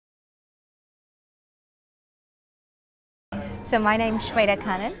So my name's Swetha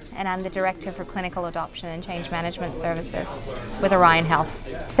Kannan, and I'm the Director for Clinical Adoption and Change Management Services with Orion Health.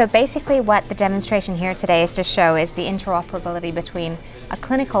 So basically what the demonstration here today is to show is the interoperability between a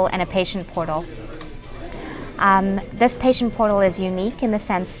clinical and a patient portal. This patient portal is unique in the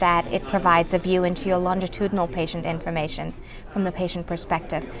sense that it provides a view into your longitudinal patient information from the patient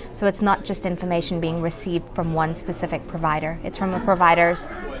perspective. So it's not just information being received from one specific provider. It's from providers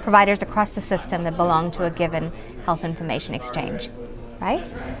across the system that belong to a given health information exchange, right?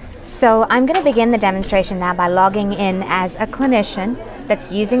 So I'm going to begin the demonstration now by logging in as a clinician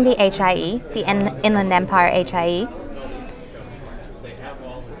that's using the HIE, the Inland Empire HIE.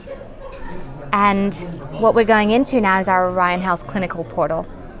 And what we're going into now is our Orion Health clinical portal.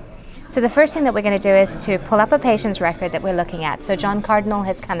 So the first thing that we're going to do is to pull up a patient's record that we're looking at. So John Cardinal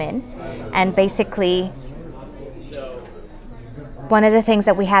has come in, and basically one of the things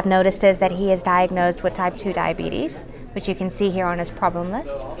that we have noticed is that he is diagnosed with type 2 diabetes, which you can see here on his problem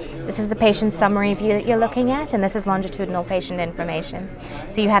list. This is the patient summary view that you're looking at, and this is longitudinal patient information.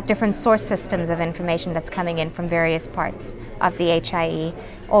 So you have different source systems of information that's coming in from various parts of the HIE.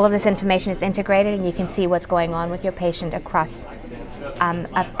 All of this information is integrated, and you can see what's going on with your patient across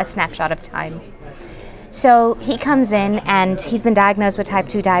a snapshot of time. So he comes in and he's been diagnosed with type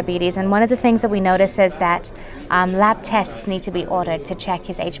 2 diabetes, and one of the things that we notice is that lab tests need to be ordered to check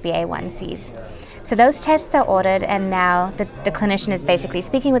his HbA1cs. So those tests are ordered, and now the clinician is basically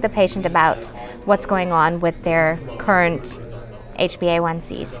speaking with the patient about what's going on with their current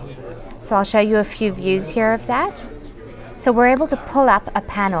HbA1cs. So I'll show you a few views here of that. So we're able to pull up a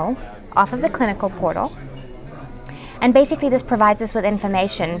panel off of the clinical portal, and basically this provides us with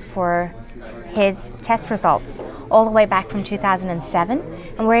information for his test results all the way back from 2007,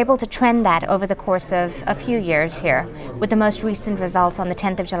 and we're able to trend that over the course of a few years here, with the most recent results on the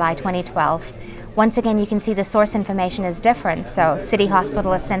 10th of July 2012. Once again, you can see the source information is different. So City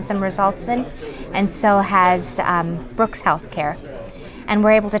Hospital has sent some results in, and so has Brooks Healthcare. And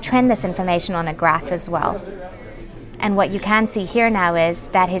we're able to trend this information on a graph as well. And what you can see here now is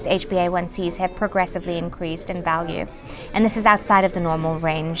that his HbA1cs have progressively increased in value. And this is outside of the normal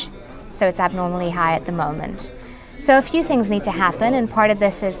range, so it's abnormally high at the moment. So a few things need to happen, and part of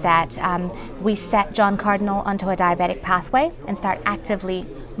this is that we set John Cardinal onto a diabetic pathway and start actively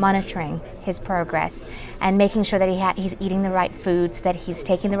monitoring his progress and making sure that he's eating the right foods, that he's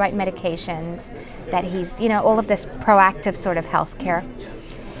taking the right medications, that he's, all of this proactive sort of health care.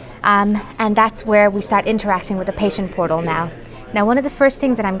 And that's where we start interacting with the patient portal now. Now, one of the first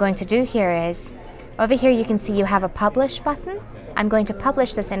things that I'm going to do here is, over here you can see you have a publish button. I'm going to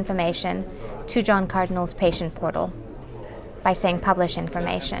publish this information to John Cardinal's patient portal by saying publish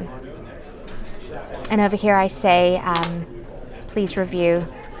information. And over here I say, please review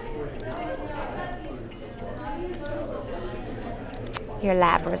your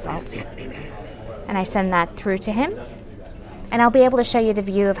lab results. And I send that through to him. And I'll be able to show you the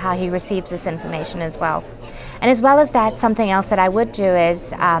view of how he receives this information as well. And as well as that, something else that I would do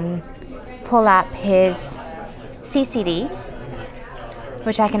is pull up his CCD,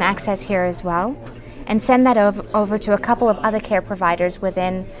 which I can access here as well, and send that over to a couple of other care providers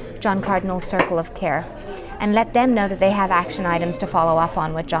within John Cardinal's circle of care, and let them know that they have action items to follow up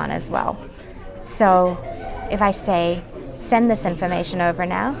on with John as well. So if I say, send this information over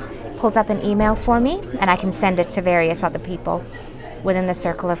now, it pulls up an email for me, and I can send it to various other people within the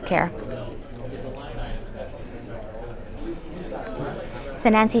circle of care. So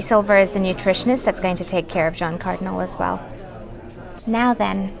Nancy Silver is the nutritionist that's going to take care of John Cardinal as well. Now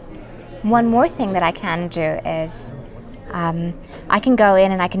then, one more thing that I can do is I can go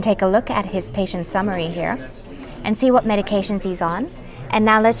in and I can take a look at his patient summary here and see what medications he's on. And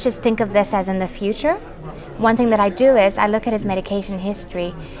now let's just think of this as in the future. One thing that I do is I look at his medication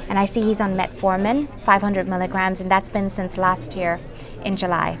history, and I see he's on metformin, 500 milligrams, and that's been since last year in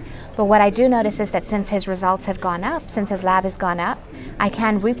July. But what I do notice is that since his results have gone up, since his lab has gone up, I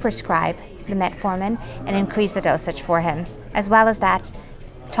can re-prescribe the metformin and increase the dosage for him, as well as that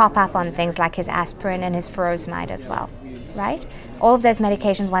top up on things like his aspirin and his furosemide as well, right? All of those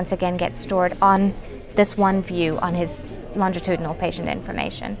medications once again get stored on this one view on his longitudinal patient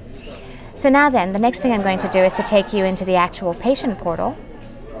information. So now then, the next thing I'm going to do is to take you into the actual patient portal.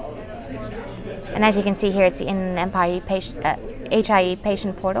 And as you can see here, it's the Inland Empire HIE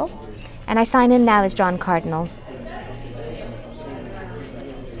patient portal. And I sign in now as John Cardinal.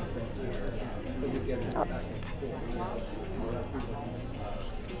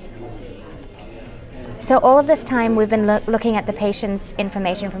 So all of this time we've been looking at the patient's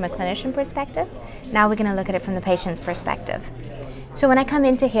information from a clinician perspective. Now we're going to look at it from the patient's perspective. So when I come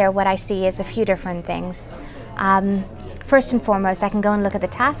into here, what I see is a few different things. First and foremost, I can go and look at the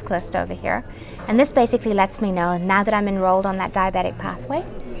task list over here, and this basically lets me know now that I'm enrolled on that diabetic pathway,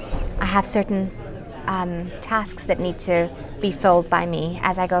 I have certain tasks that need to be filled by me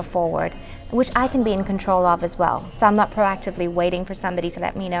as I go forward, which I can be in control of as well. So I'm not proactively waiting for somebody to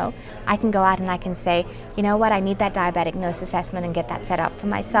let me know. I can go out and I can say, you know what, I need that diabetic nose assessment and get that set up for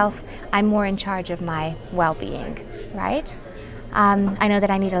myself. I'm more in charge of my well-being, right? I know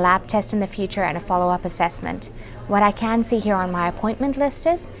that I need a lab test in the future and a follow-up assessment. What I can see here on my appointment list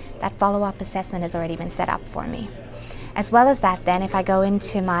is that follow-up assessment has already been set up for me. As well as that, then, if I go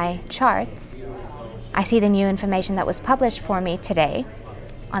into my charts, I see the new information that was published for me today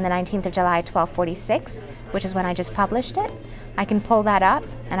on the 19th of July, 12:46, which is when I just published it. I can pull that up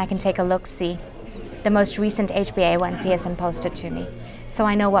and I can take a look-see. The most recent HbA1c has been posted to me, so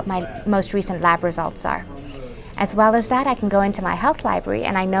I know what my most recent lab results are. As well as that, I can go into my health library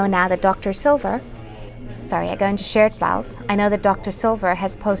and I know now that Dr. Silver, I go into shared files, I know that Dr. Silver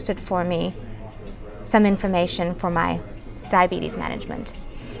has posted for me some information for my diabetes management.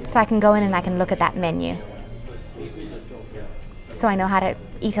 So I can go in and I can look at that menu. So I know how to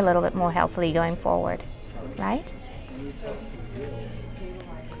eat a little bit more healthily going forward, right?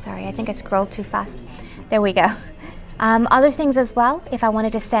 Sorry, I think I scrolled too fast. There we go. Other things as well, if I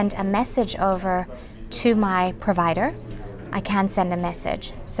wanted to send a message over to my provider, I can send a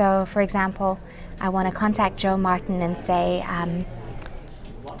message. So for example, I want to contact Joe Martin and say, I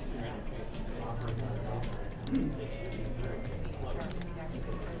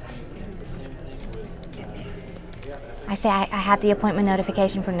had the appointment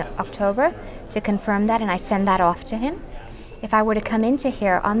notification for October to confirm that, and I send that off to him. If I were to come into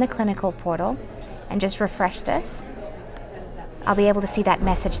here on the clinical portal and just refresh this, I'll be able to see that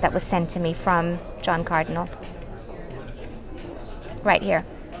message that was sent to me from John Cardinal. Right here,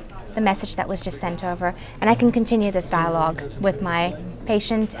 the message that was just sent over. And I can continue this dialogue with my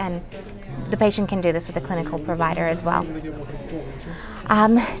patient, and the patient can do this with the clinical provider as well.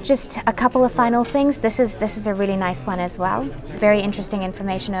 Just a couple of final things. This is a really nice one as well. Very interesting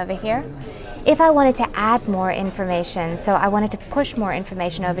information over here. If I wanted to add more information, so I wanted to push more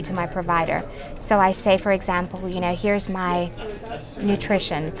information over to my provider. So I say, for example, you know, here's my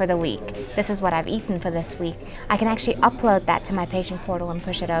nutrition for the week. This is what I've eaten for this week. I can actually upload that to my patient portal and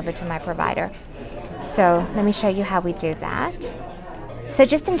push it over to my provider. So let me show you how we do that. So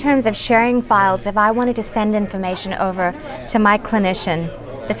just in terms of sharing files, if I wanted to send information over to my clinician,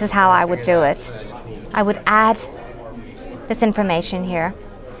 this is how I would do it. I would add this information here.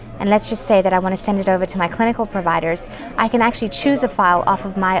 And let's just say that I want to send it over to my clinical providers. I can actually choose a file off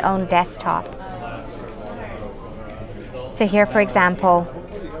of my own desktop. So here, for example,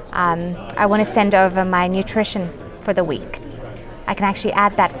 I want to send over my nutrition for the week. I can actually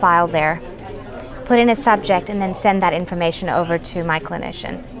add that file there, put in a subject, and then send that information over to my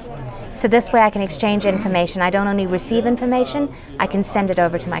clinician. So this way I can exchange information. I don't only receive information, I can send it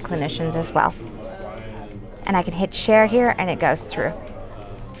over to my clinicians as well. And I can hit share here and it goes through.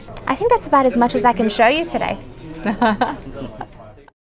 I think that's about as much as I can show you today.